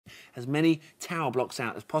as many tower blocks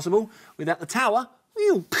out as possible without the tower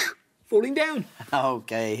falling down.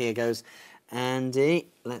 OK, here goes. Andy,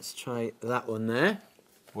 let's try that one there.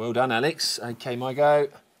 Well done, Alex. OK, my go.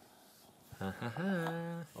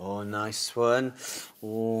 Oh, nice one.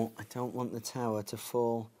 Oh, I don't want the tower to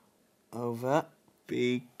fall over.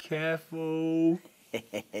 Be careful.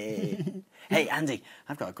 Hey, Andy,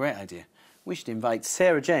 I've got a great idea. We should invite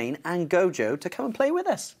Sarah Jane and Gojo to come and play with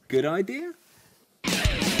us. Good idea.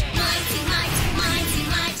 Mighty might, mighty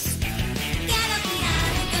might, get up and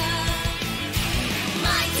go.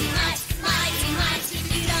 Mighty might, if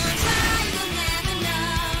you don't try, you'll never know.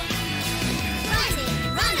 Riding,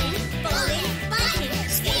 running, bowling, biking,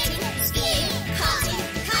 skating, skiing, karting,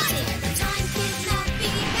 the time could not be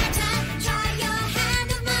better. Try your hand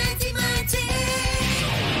of mighty mighty.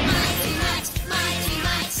 Mighty might,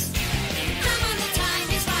 come on, the time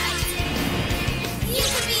is right. You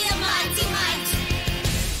can be a mighty might.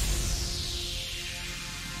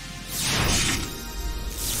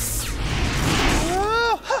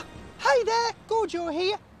 Hey there, Gojo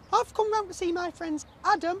here. I've come round to see my friends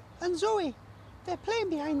Adam and Zoe. They're playing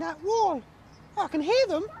behind that wall. I can hear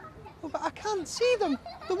them, but I can't see them.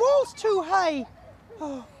 The wall's too high.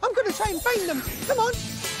 Oh, I'm going to try and find them. Come on.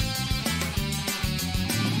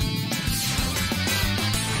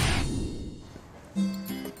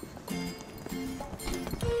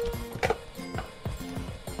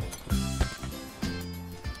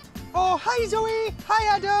 Oh, hi Zoe.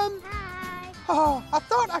 Hi Adam. Hi. Oh, I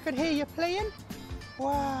thought I could hear you playing.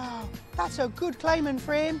 Wow, that's a good climbing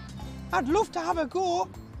frame. I'd love to have a go.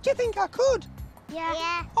 Do you think I could?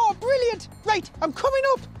 Yeah. Oh, brilliant. Right, I'm coming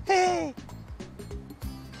up. Hey.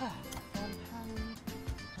 One hand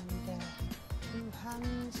and two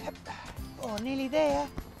hands. Hep. Oh, nearly there.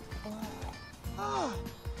 Oh,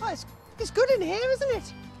 it's good in here, isn't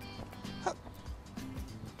it?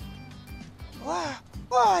 Wow.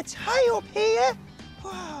 Oh, it's high up here.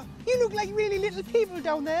 Wow, you look like really little people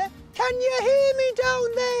down there. Can you hear me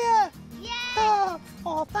down there? Yeah.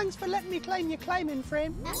 Oh, thanks for letting me climb your climbing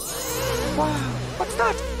frame. Wow, what's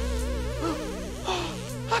that? Oh,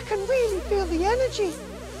 I can really feel the energy.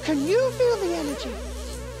 Can you feel the energy?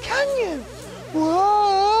 Can you?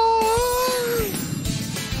 Whoa!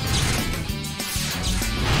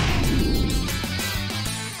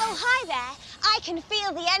 Oh, hi there. I can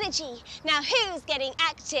feel the energy. Now who's getting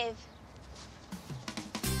active?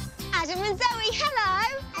 Adam and Zoe,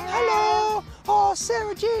 hello. Hello. Oh,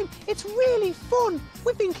 Sarah Jane, it's really fun.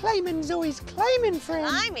 We've been climbing Zoe's climbing frame.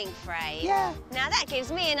 Climbing frame? Yeah. Now that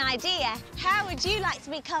gives me an idea. How would you like to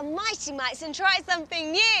become Mighty Mites and try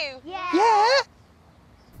something new? Yeah?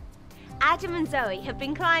 Adam and Zoe have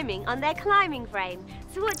been climbing on their climbing frame.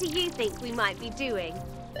 So what do you think we might be doing?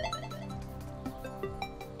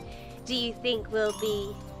 Do you think we'll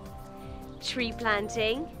be tree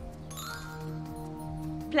planting,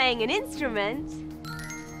 playing an instrument,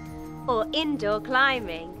 or indoor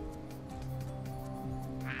climbing?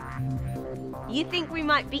 You think we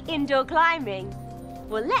might be indoor climbing?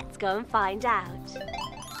 Well, let's go and find out.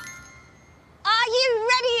 Are you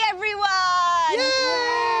ready, everyone?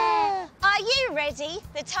 Yeah! Are you ready?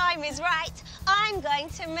 The time is right. I'm going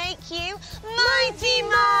to make you Mighty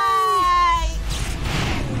Mites!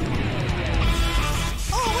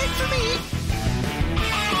 Oh, wait for me.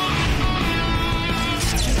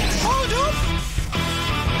 Hold up.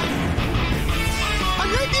 I'm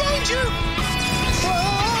right behind you.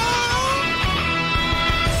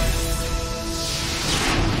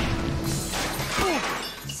 Oh,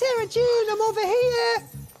 Sarah Jane, I'm over here.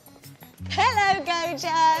 Hello, Gojo.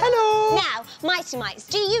 Hello. Now, Mighty Mites,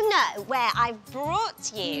 do you know where I've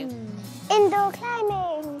brought you? Indoor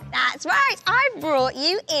climbing. That's right, I brought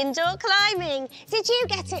you indoor climbing. Did you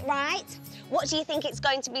get it right? What do you think it's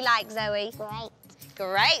going to be like, Zoe? Great.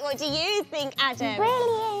 Great. What do you think, Adam?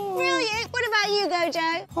 Brilliant. Brilliant. What about you,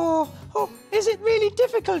 Gojo? Oh, is it really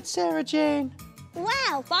difficult, Sarah Jane?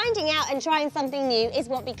 Well, finding out and trying something new is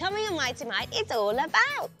what becoming a Mighty Mite is all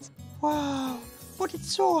about. Wow, but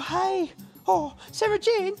it's so high. Oh, Sarah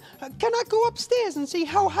Jane, can I go upstairs and see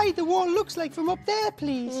how high the wall looks like from up there,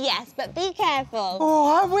 please? Yes, but be careful.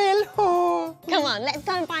 Oh, I will. Oh. Come on, let's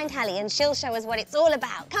go and find Hallie and she'll show us what it's all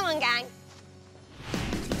about. Come on, gang.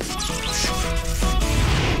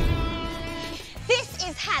 This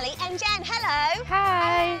is Hallie and Jen. Hello.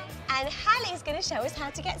 Hi. And Hallie's going to show us how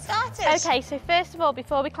to get started. OK, so first of all,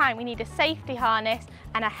 before we climb, we need a safety harness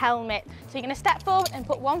and a helmet. So you're going to step forward and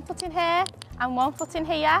put one foot in here and one foot in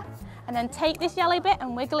here, and then take this yellow bit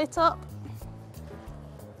and wiggle it up.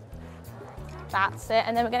 That's it.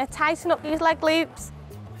 And then we're going to tighten up these leg loops.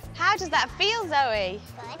 How does that feel, Zoe?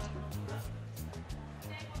 Good.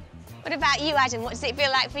 What about you, Adam? What does it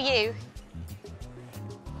feel like for you?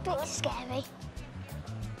 Bit scary.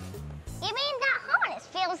 You mean that harness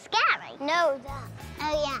feels scary? No, that.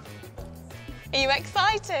 Oh, yeah. Are you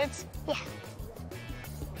excited? Yeah.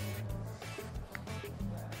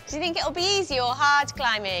 Do you think it'll be easy or hard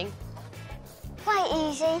climbing? Quite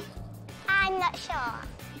easy. I'm not sure.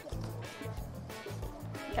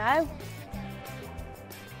 Go.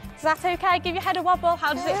 Is that okay? Give your head a wobble.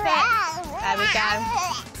 How does it fit? There we go.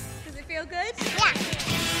 Does it feel good? Yeah.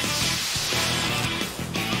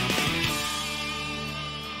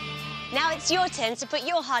 Now it's your turn to put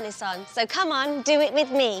your harness on. So come on, do it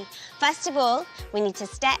with me. First of all, we need to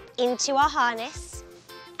step into our harness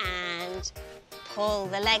and pull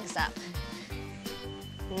the legs up.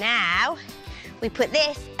 Now, we put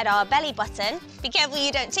this at our belly button. Be careful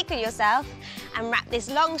you don't tickle yourself. And wrap this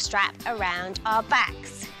long strap around our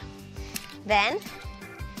backs. Then,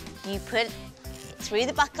 you put it through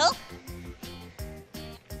the buckle.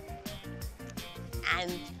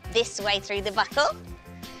 And this way through the buckle.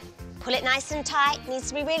 Pull it nice and tight. Needs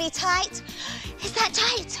to be really tight. Is that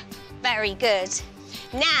tight? Very good.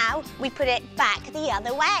 Now, we put it back the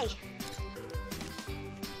other way.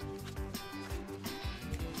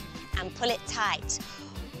 And pull it tight.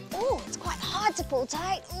 Oh, it's quite hard to pull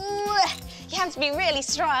tight. Ooh, you have to be really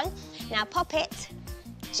strong. Now pop it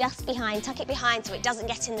just behind, tuck it behind so it doesn't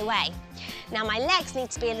get in the way. Now my legs need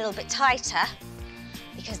to be a little bit tighter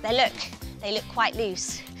because they look quite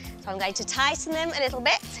loose. So I'm going to tighten them a little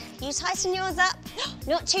bit. You tighten yours up.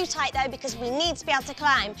 Not too tight though because we need to be able to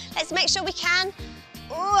climb. Let's make sure we can.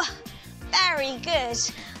 Oh, very good.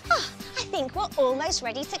 Oh, I think we're almost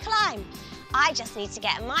ready to climb. I just need to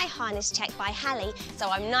get my harness checked by Hallie so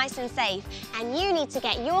I'm nice and safe. And you need to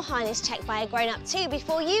get your harness checked by a grown-up too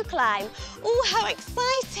before you climb. Oh, how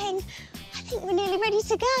exciting. I think we're nearly ready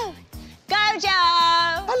to go. Go,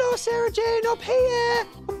 Joe! Hello, Sarah Jane, up here.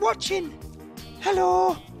 I'm watching.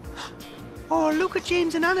 Hello. Oh, look at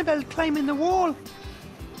James and Annabelle climbing the wall.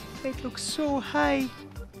 It looks so high.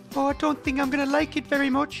 Oh, I don't think I'm going to like it very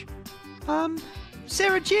much.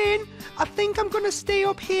 Sarah Jane, I think I'm going to stay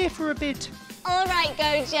up here for a bit. All right,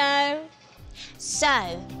 Go, Joe.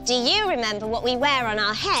 So, do you remember what we wear on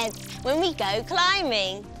our heads when we go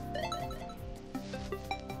climbing?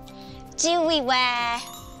 Do we wear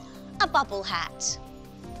a bubble hat,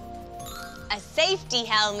 a safety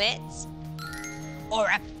helmet, or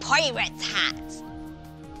a pirate's hat?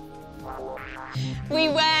 We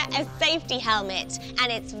wear a safety helmet,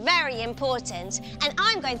 and it's very important, and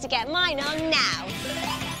I'm going to get mine on now.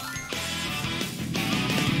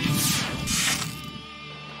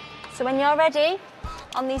 So when you're ready,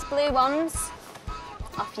 on these blue ones,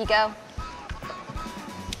 off you go.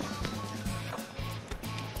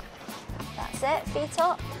 That's it, feet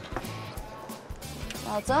up.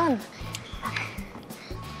 Well done.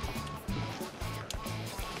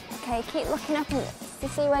 Okay, keep looking up to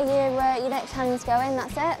see where your next hand's going,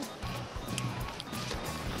 that's it.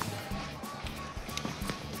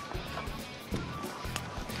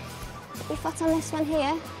 Put your foot on this one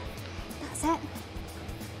here, that's it.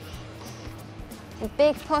 A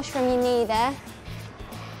big push from your knee there.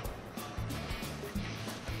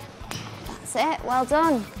 That's it, well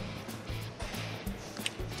done.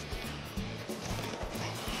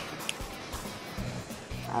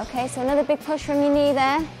 Okay, so another big push from your knee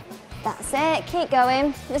there. That's it, keep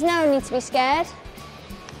going. There's no need to be scared.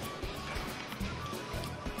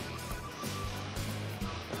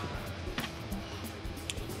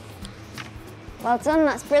 Well done,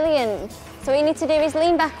 that's brilliant. So what you need to do is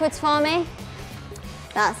lean backwards for me.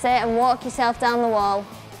 That's it, and walk yourself down the wall.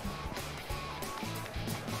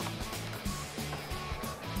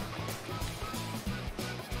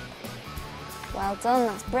 Well done,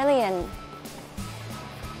 that's brilliant.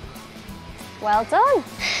 Well done.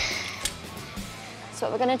 So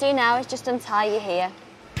what we're going to do now is just untie you here.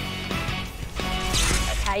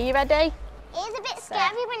 Okay, you ready? It is a bit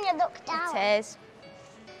scary when you look down. It is.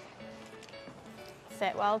 That's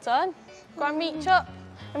it, well done. Go and reach up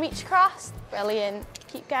and reach across. Brilliant.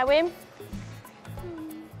 Keep going.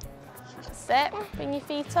 That's it. Bring your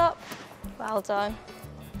feet up. Well done.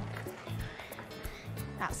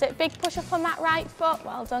 That's it. Big push up on that right foot.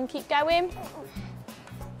 Well done. Keep going.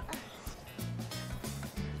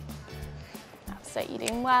 That's it. You're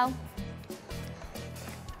doing well.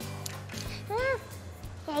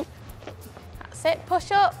 That's it.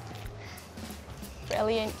 Push up.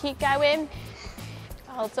 Brilliant. Keep going.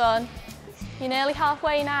 Well done. You're nearly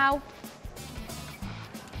halfway now.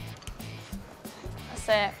 That's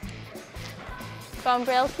it. Go on,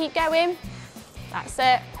 Brill, keep going. That's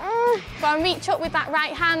it. Go on, reach up with that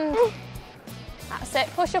right hand. That's it.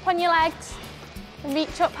 Push up on your legs and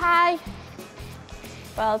reach up high.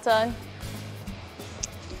 Well done.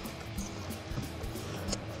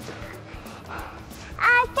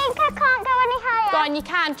 I think I can't go any higher. Go on, you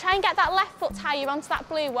can. Try and get that left foot higher onto that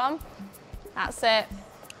blue one. That's it.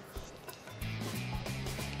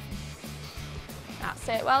 That's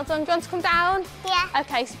it. Well done. Do you want to come down? Yeah.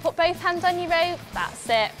 Okay, so put both hands on your rope. That's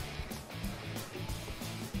it.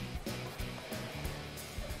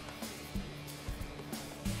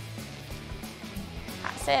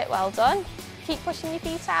 That's it. Well done. Keep pushing your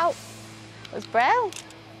feet out. That was brilliant.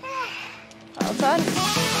 Well done.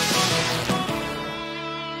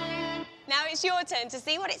 Now it's your turn to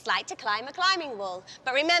see what it's like to climb a climbing wall.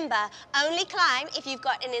 But remember, only climb if you've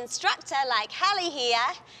got an instructor like Hallie here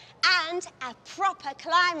and a proper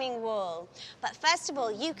climbing wall. But first of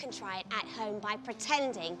all, you can try it at home by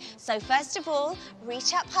pretending. So first of all,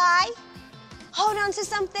 reach up high, hold on to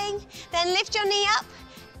something, then lift your knee up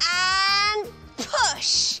and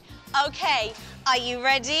push. Okay, are you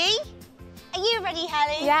ready? Are you ready,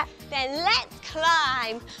 Hallie? Yeah. Then let's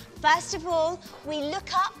climb. First of all, we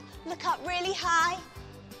look up really high.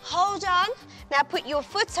 Hold on. Now put your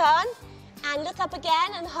foot on and look up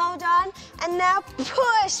again and hold on. And now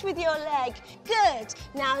push with your leg. Good.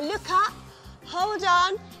 Now look up, hold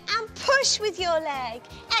on and push with your leg.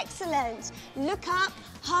 Excellent. Look up,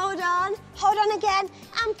 hold on again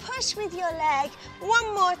and push with your leg.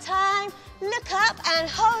 One more time. Look up and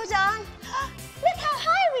hold on. Look how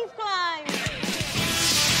high we've climbed.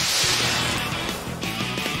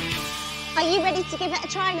 Are you ready to give it a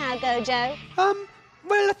try now, Gojo?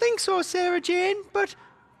 Well, I think so, Sarah Jane, but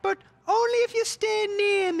only if you stay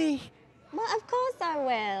near me. Well, of course I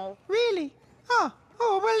will. Really? Oh,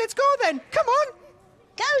 well, let's go then. Come on.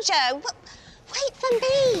 Gojo, wait for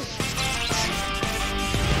me.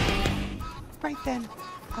 Right then,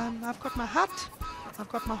 I've got my hat, I've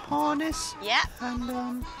got my harness. Yeah.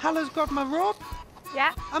 And Halla's got my rope.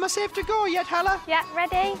 Yeah. Am I safe to go yet, Halla? Yeah,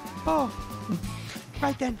 ready? Oh,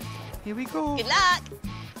 right then. Here we go. Good luck.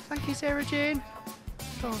 Thank you, Sarah Jane.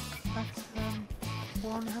 So that's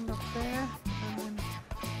one hand up there, and then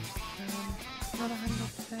another hand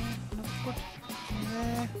up there, and a foot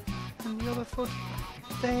there, and the other foot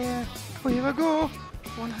there. Oh, here we go.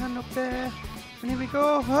 One hand up there, and here we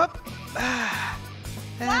go. Up.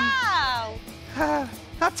 Wow.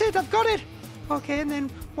 That's it. I've got it. Okay, and then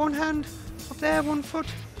one hand up there, one foot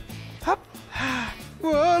up.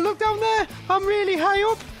 Whoa! Look down there. I'm really high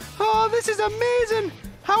up. Oh, this is amazing!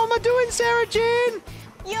 How am I doing, Sarah Jane?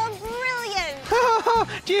 You're brilliant!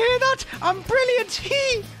 Do you hear that? I'm brilliant!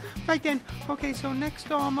 Right then, okay, so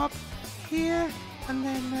next arm up here, and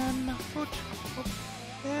then my foot up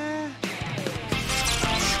there.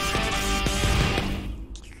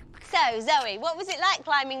 So, Zoe, what was it like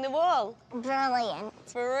climbing the wall? Brilliant.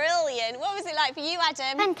 Brilliant. What was it like for you,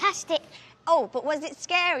 Adam? Fantastic. Oh, but was it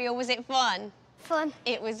scary or was it fun? Fun.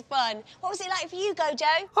 It was fun. What was it like for you,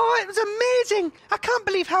 Gojo? Oh, it was amazing! I can't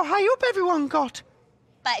believe how high up everyone got.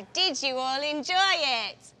 But did you all enjoy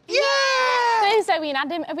it? Yeah! So, Zoe and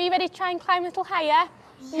Adam, are we ready to try and climb a little higher?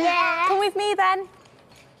 Yeah. Come with me then.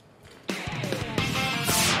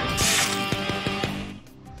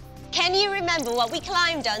 Can you remember what we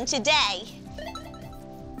climbed on today?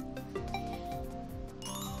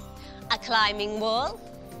 A climbing wall,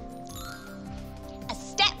 a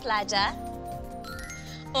step ladder,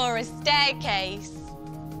 or a staircase?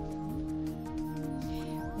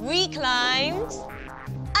 We climbed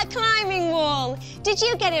a climbing wall. Did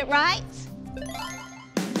you get it right?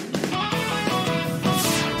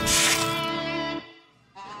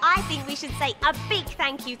 I think we should say a big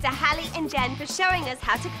thank you to Hallie and Jen for showing us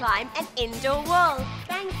how to climb an indoor wall.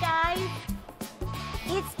 Thanks, guys.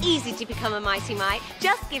 It's easy to become a Mighty Mite.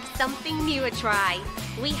 Just give something new a try.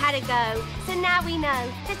 We had a go, so now we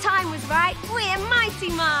know the time was right. We're Mighty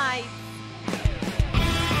Mites.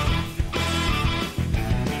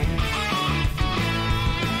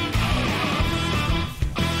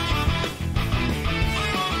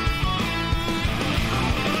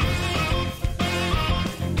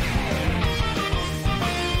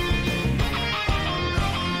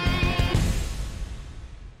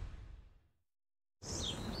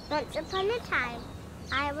 Once upon a time,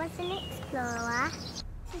 I was an explorer.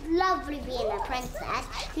 It's lovely being a princess.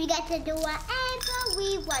 We get to do whatever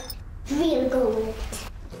we want. Real gold.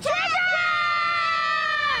 Treasure!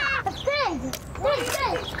 Big! Come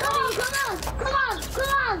on, come on! Come on, come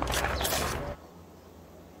on!